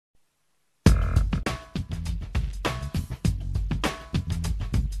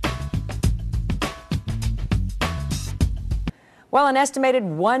Well, an estimated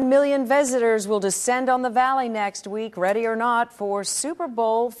 1 million visitors will descend on the valley next week, ready or not, for Super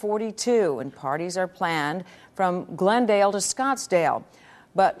Bowl XLII. And parties are planned from Glendale to Scottsdale.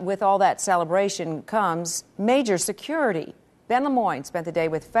 But with all that celebration comes major security. Ben Lemoyne spent the day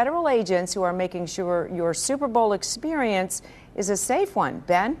with federal agents who are making sure your Super Bowl experience is a safe one.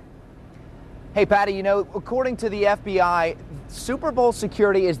 Ben? Hey, Patty, you know, according to the FBI, Super Bowl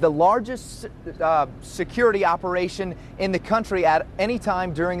security is the largest security operation in the country at any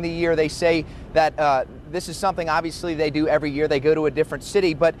time during the year. They say that this is something obviously they do every year. They go to a different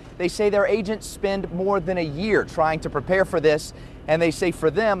city, but they say their agents spend more than a year trying to prepare for this. And they say for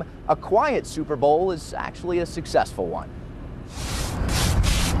them, a quiet Super Bowl is actually a successful one.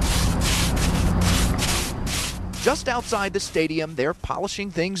 Just outside the stadium, they're polishing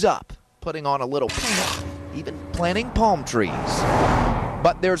things up, putting on a little paint, even planting palm trees.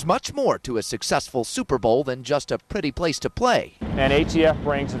 But there's much more to a successful Super Bowl than just a pretty place to play. And ATF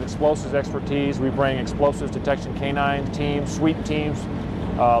brings an explosives expertise. We bring explosives detection canine teams, sweep teams,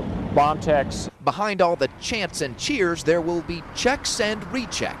 bomb techs. Behind all the chants and cheers, there will be checks and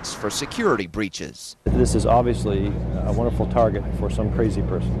rechecks for security breaches. This is obviously a wonderful target for some crazy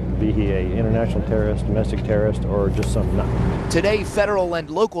person, be he an international terrorist, domestic terrorist, or just some nut. Today, federal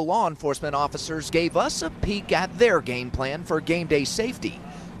and local law enforcement officers gave us a peek at their game plan for game day safety.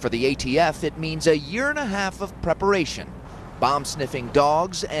 For the ATF, it means a year and a half of preparation, bomb-sniffing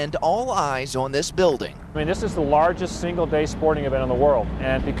dogs, and all eyes on this building. I mean, this is the largest single-day sporting event in the world,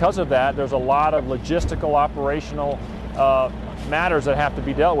 and because of that, there's a lot of logistical, operational matters that have to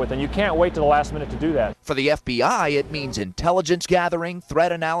be dealt with, and you can't wait to the last minute to do that. For the FBI, it means intelligence gathering,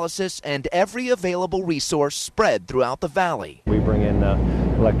 threat analysis, and every available resource spread throughout the valley. We bring in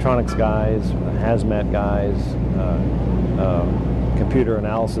electronics guys, hazmat guys, computer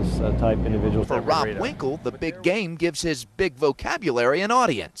analysis type individuals. For Rob Winkle, the big game gives his big vocabulary an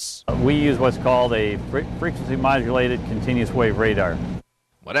audience. We use what's called a frequency modulated continuous wave radar.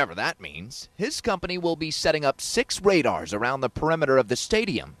 Whatever that means, his company will be setting up 6 radars around the perimeter of the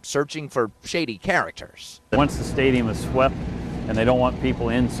stadium, searching for shady characters. Once the stadium is swept and they don't want people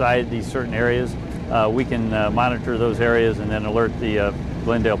inside these certain areas, we can monitor those areas and then alert the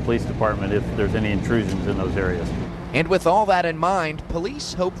Glendale Police Department if there's any intrusions in those areas. And with all that in mind,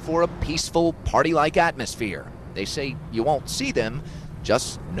 police hope for a peaceful, party-like atmosphere. They say you won't see them,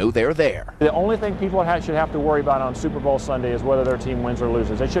 just know they're there. The only thing people should have to worry about on Super Bowl Sunday is whether their team wins or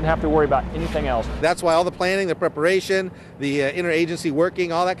loses. They shouldn't have to worry about anything else. That's why all the planning, the preparation, the interagency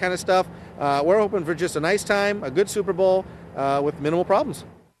working, all that kind of stuff, we're hoping for just a nice time, a good Super Bowl with minimal problems.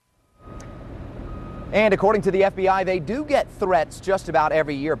 And according to the FBI, they do get threats just about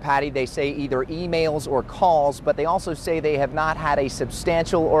every year, Patty. They say either emails or calls, but they also say they have not had a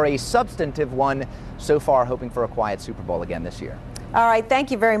substantial or a substantive one so far, hoping for a quiet Super Bowl again this year. All right, thank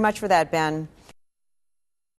you very much for that, Ben.